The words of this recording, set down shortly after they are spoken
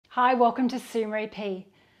Hi, welcome to Maree.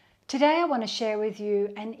 Today I want to share with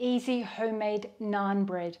you an easy homemade naan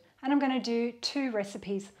bread, and I'm going to do two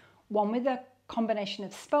recipes, one with a combination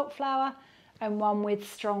of spelt flour and one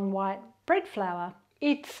with strong white bread flour.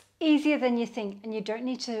 It's easier than you think, and you don't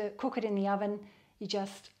need to cook it in the oven, you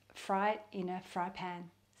just fry it in a fry pan.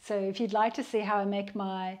 So if you'd like to see how I make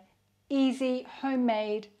my easy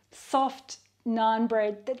homemade soft naan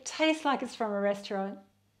bread that tastes like it's from a restaurant,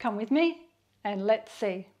 come with me and let's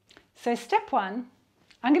see. So step one,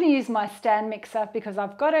 I'm going to use my stand mixer because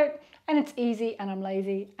I've got it and it's easy and I'm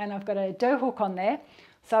lazy and I've got a dough hook on there.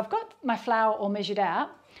 So I've got my flour all measured out.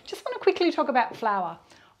 Just want to quickly talk about flour.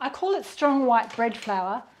 I call it strong white bread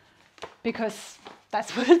flour because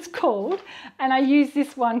that's what it's called. And I use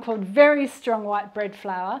this one called very strong white bread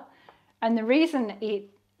flour. And the reason it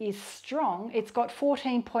is strong, it's got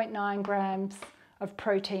 14.9 grams of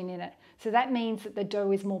protein in it. So that means that the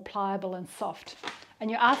dough is more pliable and soft. And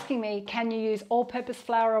you're asking me, can you use all-purpose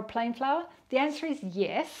flour or plain flour? The answer is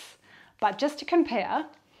yes, but just to compare,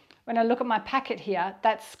 when I look at my packet here,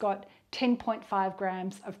 that's got 10.5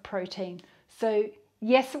 grams of protein. So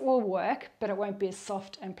yes, it will work, but it won't be as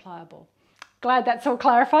soft and pliable. Glad that's all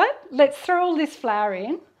clarified. Let's throw all this flour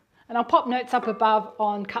in, and I'll pop notes up above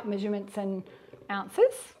on cup measurements and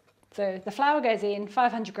ounces. So the flour goes in,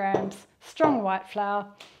 500 grams, strong white flour.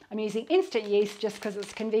 I'm using instant yeast just because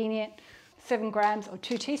it's convenient. 7 grams or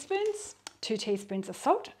 2 teaspoons, 2 teaspoons of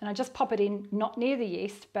salt, and I just pop it in not near the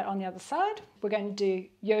yeast but on the other side. We're going to do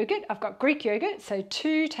yogurt. I've got Greek yogurt, so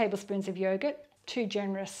 2 tablespoons of yogurt, 2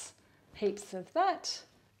 generous heaps of that.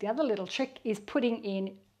 The other little trick is putting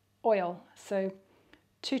in oil, so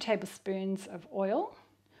 2 tablespoons of oil.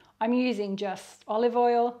 I'm using just olive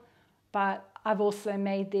oil, but I've also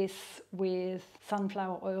made this with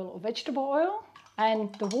sunflower oil or vegetable oil.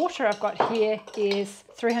 And the water I've got here is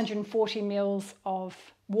 340 mils of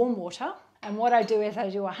warm water. And what I do is I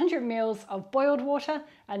do 100 mils of boiled water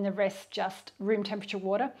and the rest just room temperature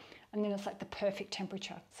water. And then it's like the perfect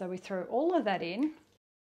temperature. So we throw all of that in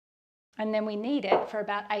and then we knead it for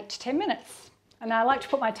about 8 to 10 minutes. And I like to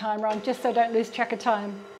put my timer on just so I don't lose track of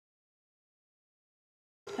time.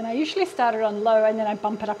 And I usually start it on low and then I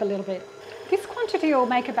bump it up a little bit. This quantity will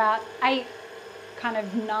make about 8 kind of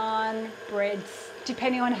naan breads,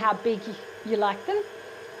 depending on how big you like them.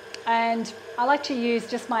 And I like to use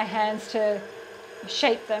just my hands to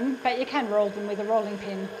shape them, but you can roll them with a rolling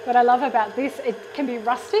pin. What I love about this, it can be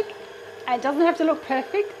rustic, and it doesn't have to look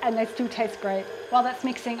perfect, and they still taste great. While that's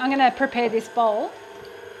mixing, I'm going to prepare this bowl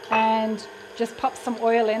and just pop some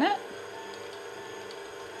oil in it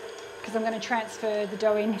because I'm going to transfer the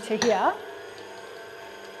dough into here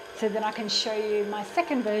so then I can show you my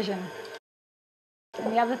second version.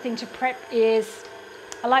 And the other thing to prep is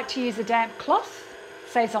I like to use a damp cloth,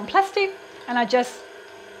 saves on plastic, and I just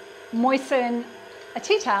moisten a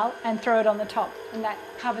tea towel and throw it on the top, and that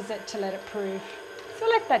covers it to let it proof. So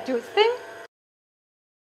let that do its thing.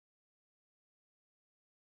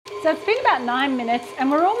 So it's been about 9 minutes and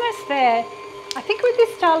we're almost there. I think with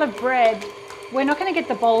this style of bread, we're not going to get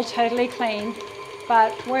the bowl totally clean,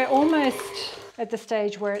 but we're almost at the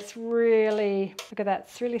stage where it's really, look at that,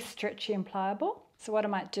 it's really stretchy and pliable. So what I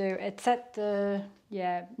might do, it's at the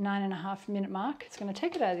 9.5 minute mark. It's going to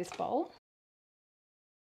take it out of this bowl.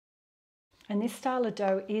 And this style of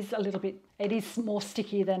dough is a little bit, it is more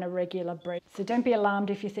sticky than a regular bread. So don't be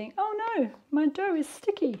alarmed if you think, oh no, my dough is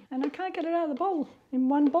sticky and I can't get it out of the bowl in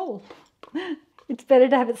one bowl. It's better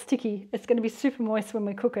to have it sticky. It's going to be super moist when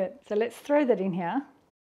we cook it. So let's throw that in here.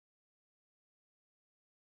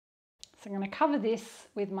 So I'm going to cover this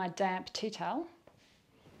with my damp tea towel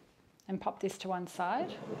and pop this to one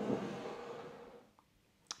side.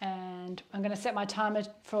 And I'm going to set my timer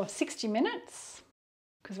for 60 minutes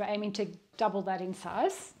because we're aiming to double that in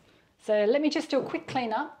size. So let me just do a quick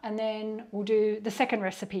clean up and then we'll do the second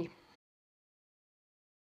recipe.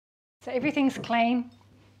 So everything's clean.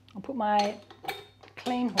 I'll put my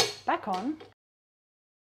clean hook back on.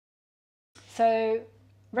 So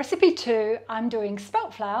recipe 2, I'm doing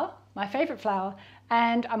spelt flour, my favourite flour,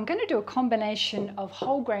 and I'm going to do a combination of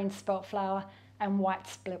whole grain spelt flour and white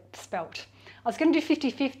spelt. I was going to do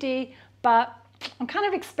 50-50, but I'm kind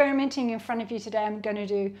of experimenting in front of you today. I'm going to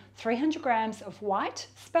do 300 grams of white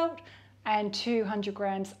spelt and 200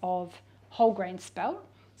 grams of whole grain spelt.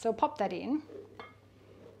 So I'll pop that in.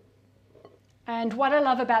 And what I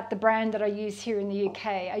love about the brand that I use here in the UK,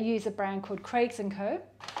 I use a brand called Craig's & Co.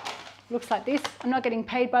 Looks like this. I'm not getting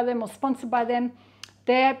paid by them or sponsored by them.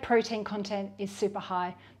 Their protein content is super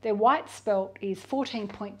high. Their white spelt is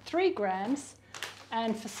 14.3 grams,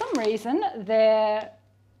 and for some reason their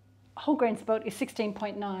whole grain spelt is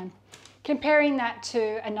 16.9. Comparing that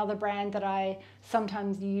to another brand that I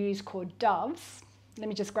sometimes use called Dove's. Let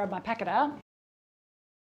me just grab my packet out.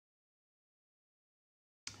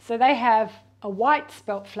 So they have a white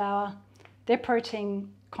spelt flour. Their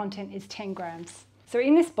protein content is 10 grams. So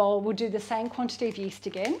in this bowl, we'll do the same quantity of yeast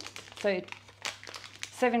again. So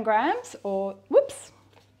 7 grams, or whoops,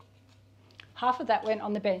 half of that went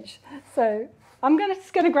on the bench. So I'm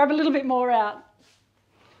just going to grab a little bit more out.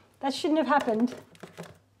 That shouldn't have happened.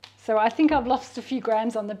 So I think I've lost a few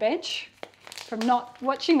grams on the bench from not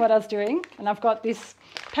watching what I was doing. And I've got this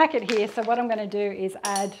packet here. So what I'm going to do is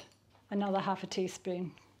add another half a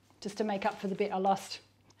teaspoon just to make up for the bit I lost.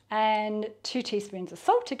 And 2 teaspoons of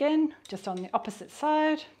salt again, just on the opposite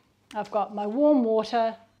side. I've got my warm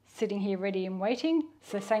water sitting here ready and waiting.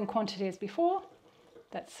 So same quantity as before.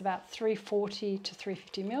 That's about 340 to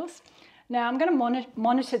 350 mils. Now I'm going to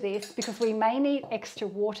monitor this because we may need extra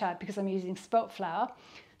water because I'm using spelt flour.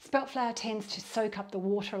 Spelt flour tends to soak up the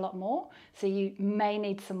water a lot more, so you may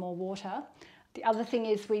need some more water. The other thing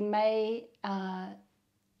is we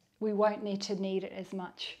won't need it as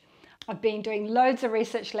much. I've been doing loads of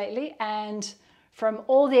research lately, and from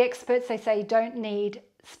all the experts, they say you don't need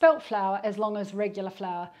spelt flour as long as regular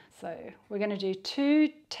flour. So we're going to do 2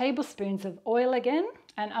 tablespoons of oil again,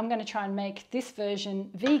 and I'm going to try and make this version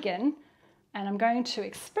vegan, and I'm going to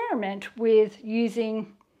experiment with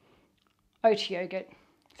using oat yogurt.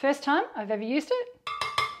 First time I've ever used it,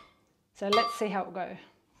 so let's see how it will go.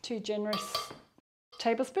 2 generous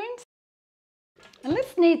tablespoons. And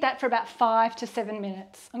let's knead that for about 5 to 7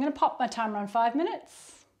 minutes. I'm going to pop my timer on 5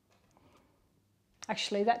 minutes.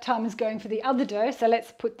 Actually, that timer is going for the other dough, so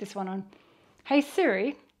let's put this one on. Hey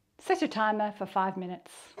Siri, set a timer for 5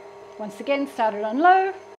 minutes. Once again, start it on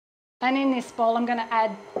low. And in this bowl, I'm going to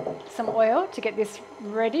add some oil to get this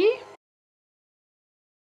ready.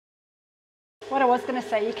 What I was going to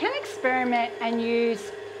say, you can experiment and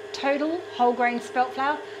use total whole grain spelt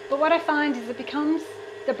flour, but what I find is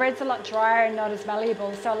the bread's a lot drier and not as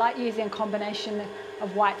malleable, so I like using a combination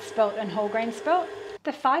of white spelt and whole grain spelt.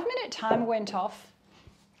 The 5-minute timer went off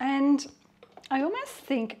and I almost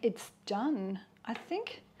think it's done. I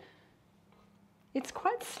think it's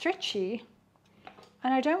quite stretchy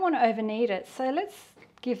and I don't want to over knead it, so let's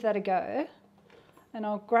give that a go, and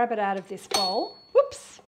I'll grab it out of this bowl.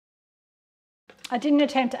 Whoops! I didn't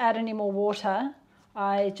attempt to add any more water.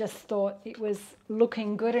 I just thought it was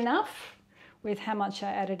looking good enough with how much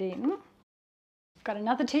I added in. I've got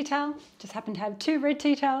another tea towel, just happen to have 2 red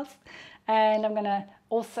tea towels, and I'm going to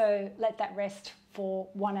also let that rest for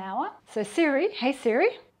 1 hour. So Siri, hey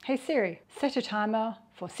Siri, set a timer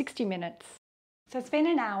for 60 minutes. So it's been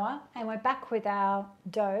an hour and we're back with our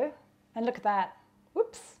dough, and look at that.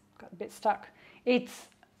 Whoops, got a bit stuck. It's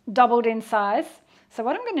doubled in size. So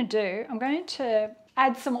what I'm going to do, I'm going to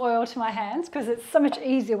add some oil to my hands because it's so much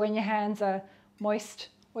easier when your hands are moist,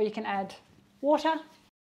 or you can add water.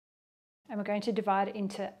 And we're going to divide it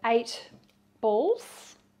into 8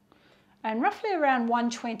 balls and roughly around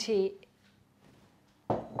 120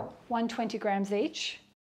 grams each.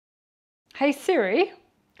 Hey Siri,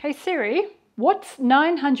 what's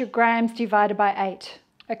 900 grams divided by 8?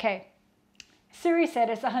 Okay, Siri said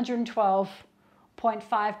it's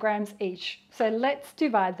 112.5 grams each. So let's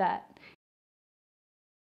divide that.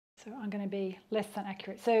 So I'm going to be less than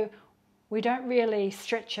accurate. So we don't really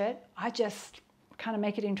stretch it. I just kind of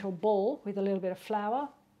make it into a ball with a little bit of flour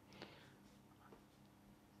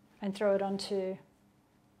and throw it onto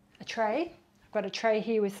a tray. I've got a tray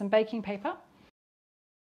here with some baking paper.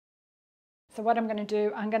 So what I'm going to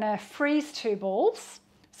do, I'm going to freeze 2 balls.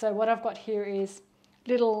 So what I've got here is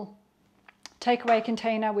a little takeaway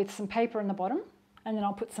container with some paper on the bottom, and then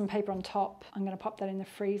I'll put some paper on top. I'm going to pop that in the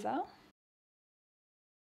freezer.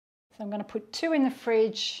 So I'm going to put 2 in the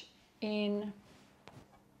fridge in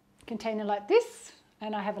a container like this,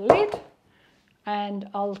 and I have a lid, and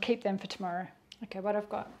I'll keep them for tomorrow. Okay, what I've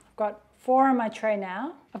got 4 on my tray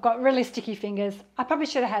now. I've got really sticky fingers. I probably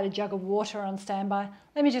should have had a jug of water on standby.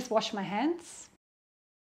 Let me just wash my hands.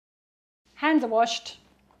 Hands are washed.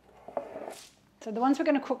 So the ones we're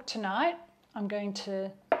going to cook tonight, I'm going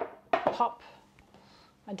to pop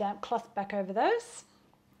a damp cloth back over those,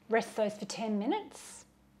 rest those for 10 minutes.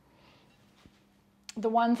 The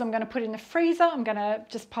ones I'm going to put in the freezer, I'm going to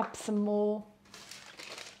just pop some more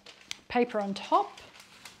paper on top.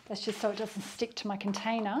 That's just so it doesn't stick to my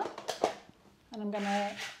container. And I'm going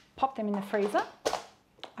to pop them in the freezer.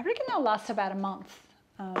 I reckon they'll last about a month.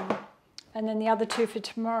 And then the other 2 for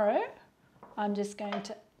tomorrow, I'm just going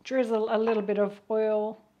to drizzle a little bit of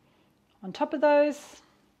oil on top of those,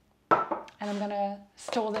 and I'm going to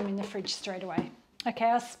store them in the fridge straight away. Okay,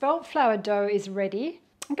 our spelt flour dough is ready.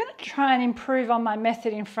 I'm going to try and improve on my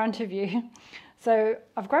method in front of you. So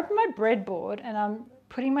I've grabbed my breadboard and I'm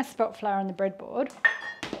putting my spelt flour on the breadboard.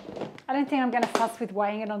 I don't think I'm going to fuss with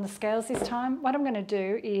weighing it on the scales this time. What I'm going to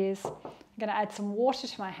do is I'm going to add some water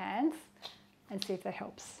to my hands and see if that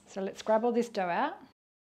helps. So let's grab all this dough out.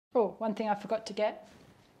 Oh, one thing I forgot to get.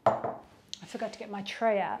 I forgot to get my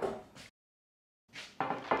tray out.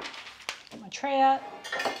 Get my tray out.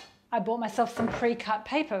 I bought myself some pre-cut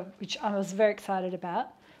paper, which I was very excited about.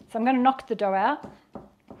 So I'm going to knock the dough out,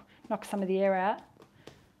 knock some of the air out,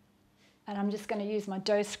 and I'm just going to use my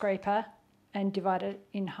dough scraper and divide it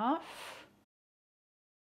in half.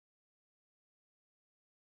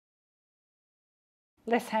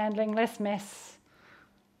 Less handling, less mess,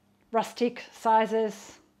 rustic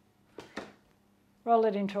sizes. Roll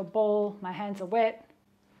it into a ball. My hands are wet.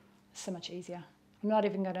 So much easier. I'm not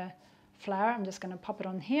even going to flour, I'm just going to pop it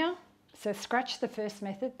on here. So scratch the first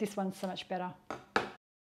method. This one's so much better.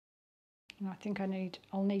 And I think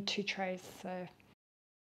I'll need 2 trays. So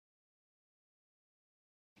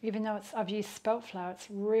even though I've used spelt flour, it's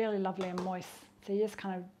really lovely and moist. So you just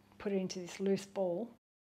kind of put it into this loose ball.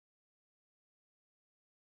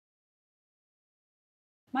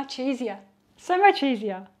 Much easier, so much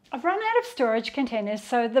easier. I've run out of storage containers,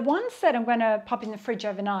 so the ones that I'm going to pop in the fridge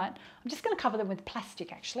overnight, I'm just going to cover them with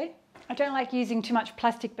plastic actually. I don't like using too much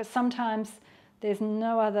plastic, but sometimes there's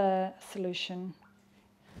no other solution.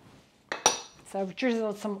 So I've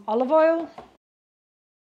drizzled some olive oil.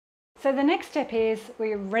 So the next step is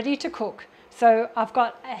we're ready to cook. So I've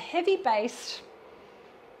got a heavy based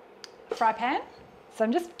fry pan. So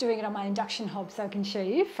I'm just doing it on my induction hob so I can show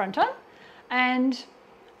you front on. And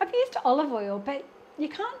I've used olive oil, but you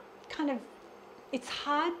can't it's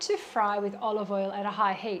hard to fry with olive oil at a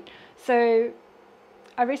high heat. So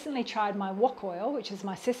I recently tried my wok oil, which is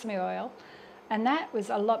my sesame oil, and that was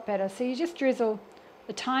a lot better. So you just drizzle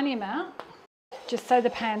a tiny amount, just so the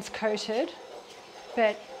pan's coated,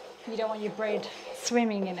 but you don't want your bread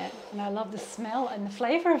swimming in it. And I love the smell and the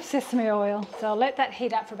flavour of sesame oil. So I'll let that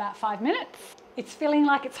heat up for about 5 minutes. It's feeling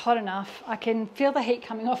like it's hot enough. I can feel the heat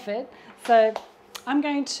coming off it. So I'm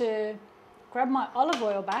going to grab my olive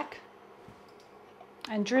oil back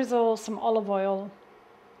and drizzle some olive oil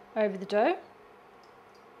over the dough.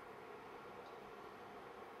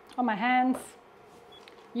 On my hands.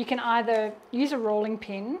 You can either use a rolling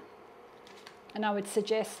pin, and I would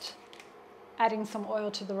suggest adding some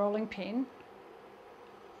oil to the rolling pin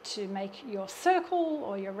to make your circle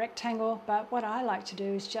or your rectangle, but what I like to do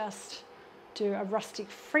is just do a rustic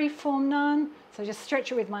freeform naan. So just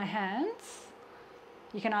stretch it with my hands.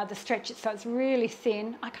 You can either stretch it so it's really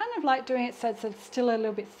thin. I kind of like doing it so it's still a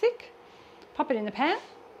little bit thick. Pop it in the pan.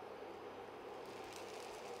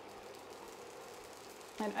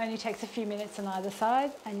 It only takes a few minutes on either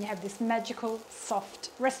side, and you have this magical,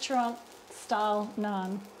 soft, restaurant-style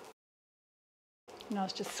naan. And I'll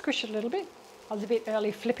just squish it a little bit. I was a bit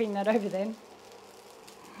early flipping that over then.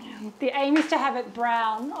 The aim is to have it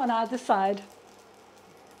brown on either side.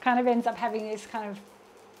 Kind of ends up having this kind of,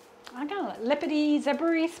 I don't know, leopardy,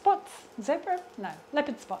 zebra-y spots. Zebra? No,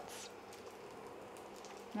 leopard spots.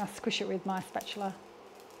 And I'll squish it with my spatula.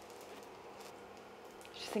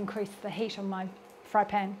 Just increase the heat on my fry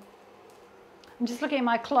pan. I'm just looking at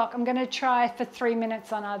my clock. I'm going to try for 3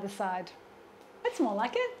 minutes on either side. That's more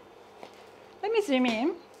like it. Let me zoom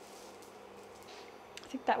in. I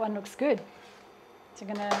think that one looks good. So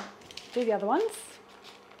I'm going to do the other ones.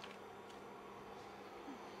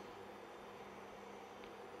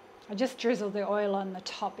 I just drizzled the oil on the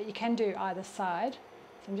top, but you can do either side.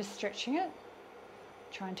 So I'm just stretching it,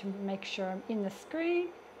 trying to make sure I'm in the screen.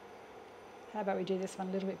 How about we do this one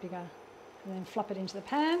a little bit bigger? And then flop it into the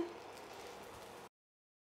pan.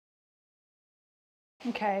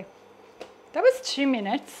 Okay, that was 2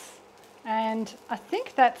 minutes, and I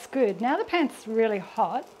think that's good. Now the pan's really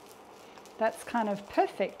hot. That's kind of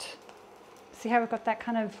perfect. See how we've got that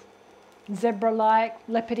kind of zebra-like,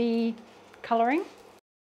 leopardy colouring?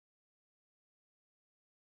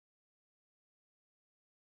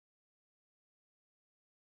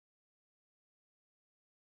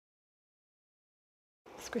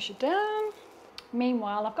 Squish it down.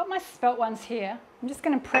 Meanwhile, I've got my spelt ones here. I'm just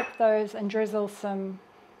going to prep those and drizzle some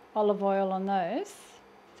olive oil on those.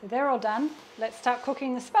 So they're all done. Let's start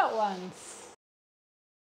cooking the spelt ones.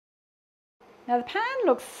 Now the pan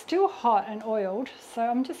looks still hot and oiled, so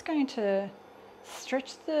I'm just going to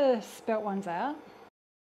stretch the spelt ones out.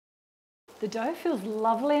 The dough feels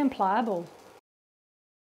lovely and pliable.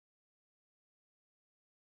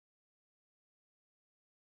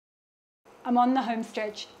 I'm on the home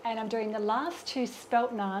stretch and I'm doing the last 2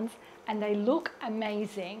 spelt naans, and they look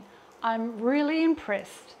amazing. I'm really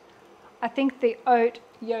impressed. I think the oat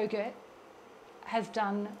yogurt has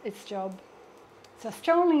done its job. So I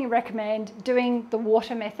strongly recommend doing the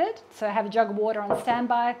water method. So have a jug of water on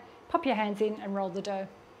standby, pop your hands in and roll the dough.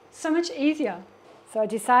 So much easier. So I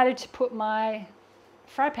decided to put my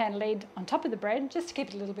fry pan lid on top of the bread just to keep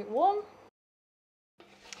it a little bit warm.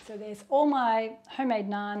 So there's all my homemade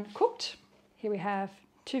naan cooked. Here we have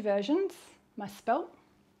two versions, my spelt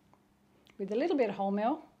with a little bit of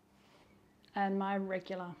wholemeal and my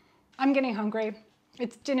regular. I'm getting hungry.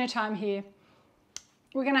 It's dinner time here.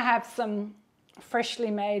 We're gonna have some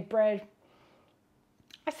freshly made bread.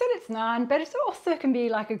 I said it's naan, but it also can be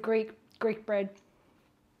like a Greek bread.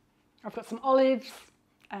 I've got some olives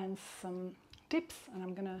and some dips, and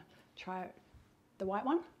I'm gonna try the white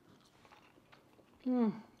one.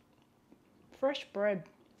 Fresh bread,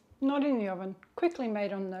 not in the oven, quickly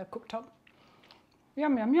made on the cooktop.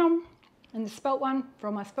 Yum, yum, yum. And the spelt one, for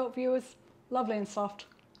all my spelt viewers, lovely and soft.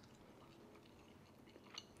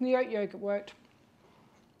 The oat yogurt worked.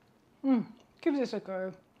 Give this a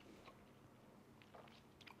go.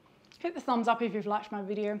 Hit the thumbs up if you've liked my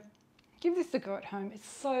video. Give this a go at home. It's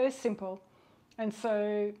so simple and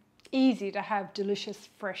so easy to have delicious,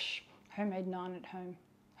 fresh, homemade naan at home.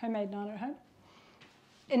 Homemade naan at home.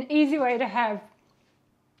 An easy way to have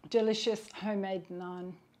delicious homemade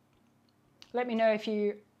naan. Let me know if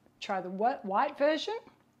you try the white version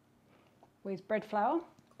with bread flour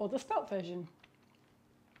or the spelt version.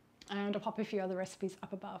 And I'll pop a few other recipes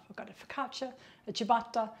up above. I've got a focaccia, a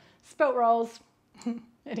ciabatta, spelt rolls.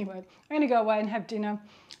 Anyway, I'm going to go away and have dinner,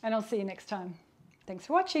 and I'll see you next time. Thanks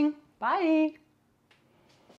for watching. Bye.